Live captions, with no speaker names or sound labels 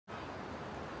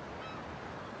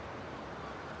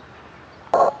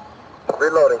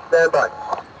Reloading. Stand by.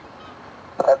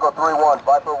 Echo 3-1.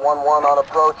 Viper 1-1 on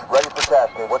approach. Ready for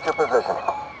tasking. What's your position?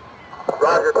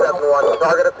 Roger, 7-1.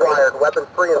 Target acquired. Weapons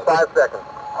free in 5 seconds.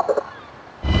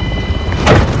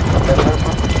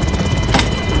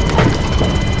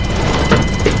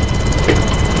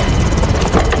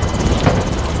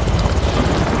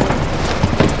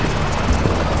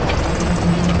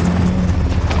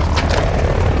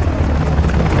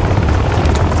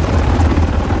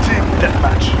 Team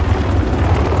deathmatch.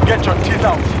 Get your teeth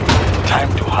out.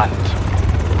 Time to hunt.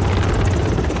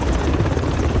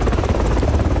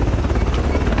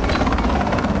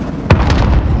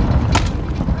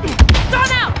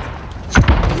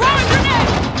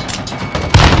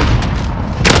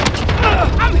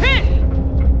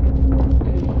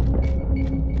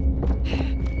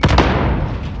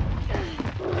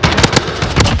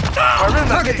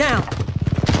 Target down!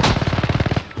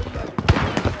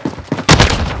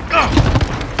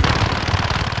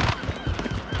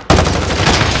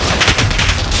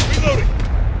 Reloading!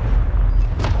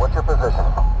 What's your position?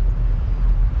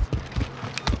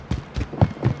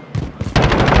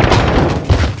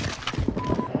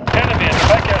 Enemy in the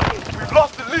back end. We've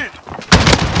lost the lead.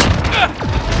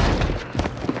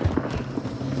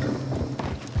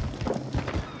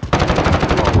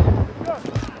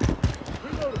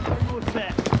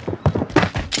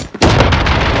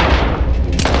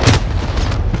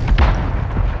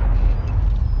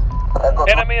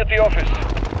 Enemy at the office.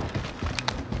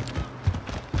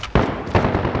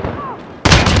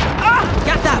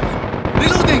 Got that!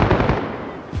 Reloading!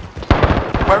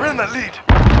 We're in the lead.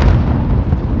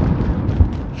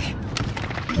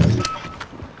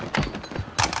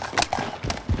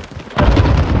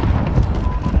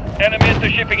 Enemy at the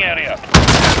shipping area.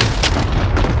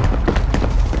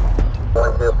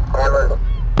 1-2. Hammer.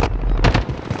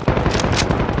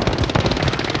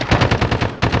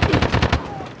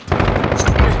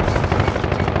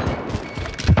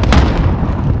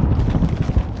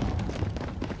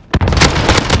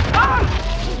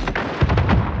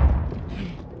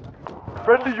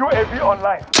 Friendly UAV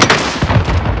online.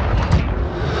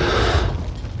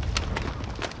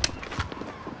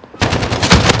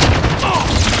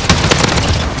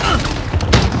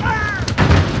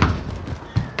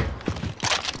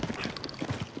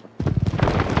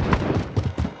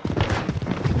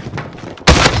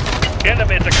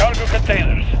 Enemy at the cargo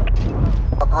containers.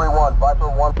 3-1. Viper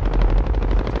 1.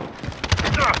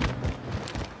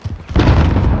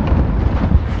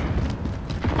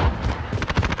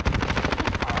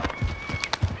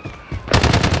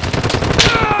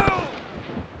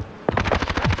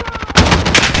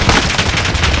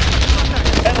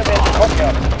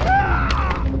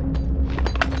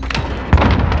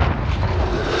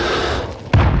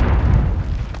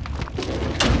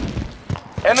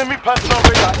 Enemy personal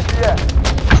radar in the air.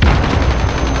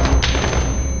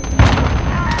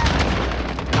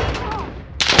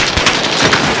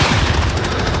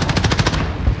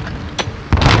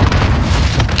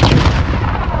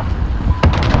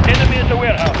 Enemy at the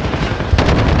warehouse.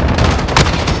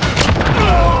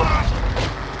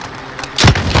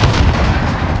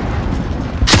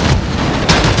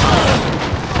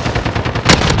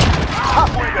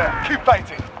 Halfway there. Keep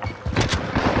fighting.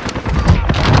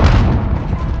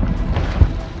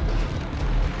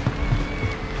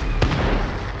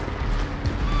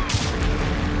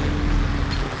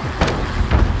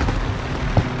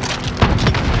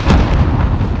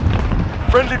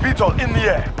 Friendly VTOL in the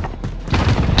air.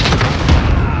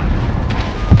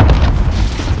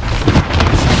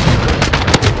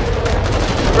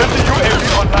 Friendly UAV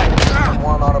online.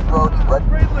 1 on approach. Red.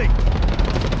 Friendly.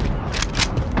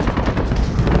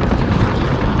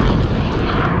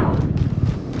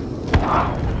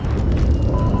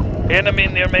 Enemy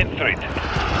near Main Street.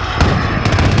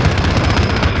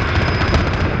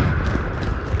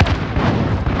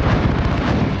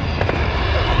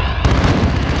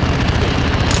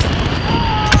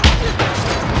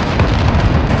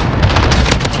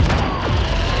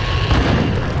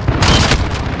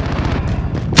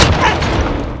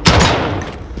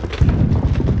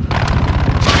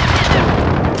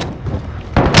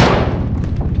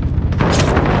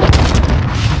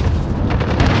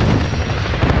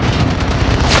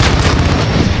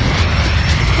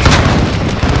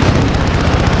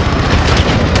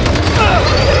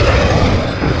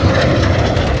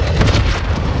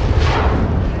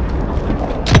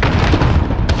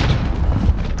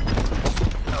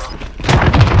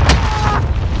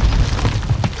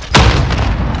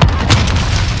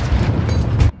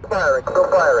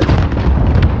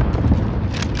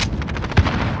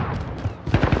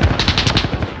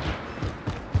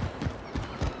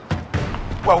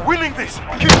 We're winning this!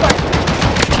 Keep fighting!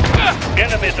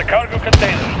 Enemy at the cargo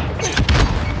containers.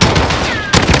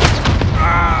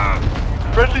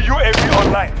 Friendly UAV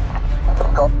online.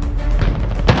 Go.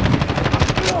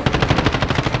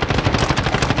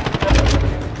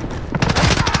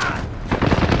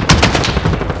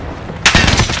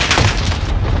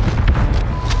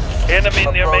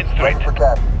 Enemy near Main Approach, Street. ready for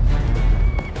tasking.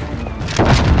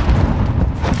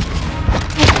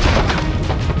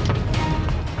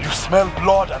 You smelled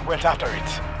blood and went after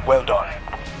it. Well done.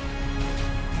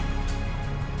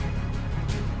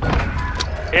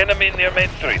 Enemy near Main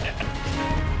Street.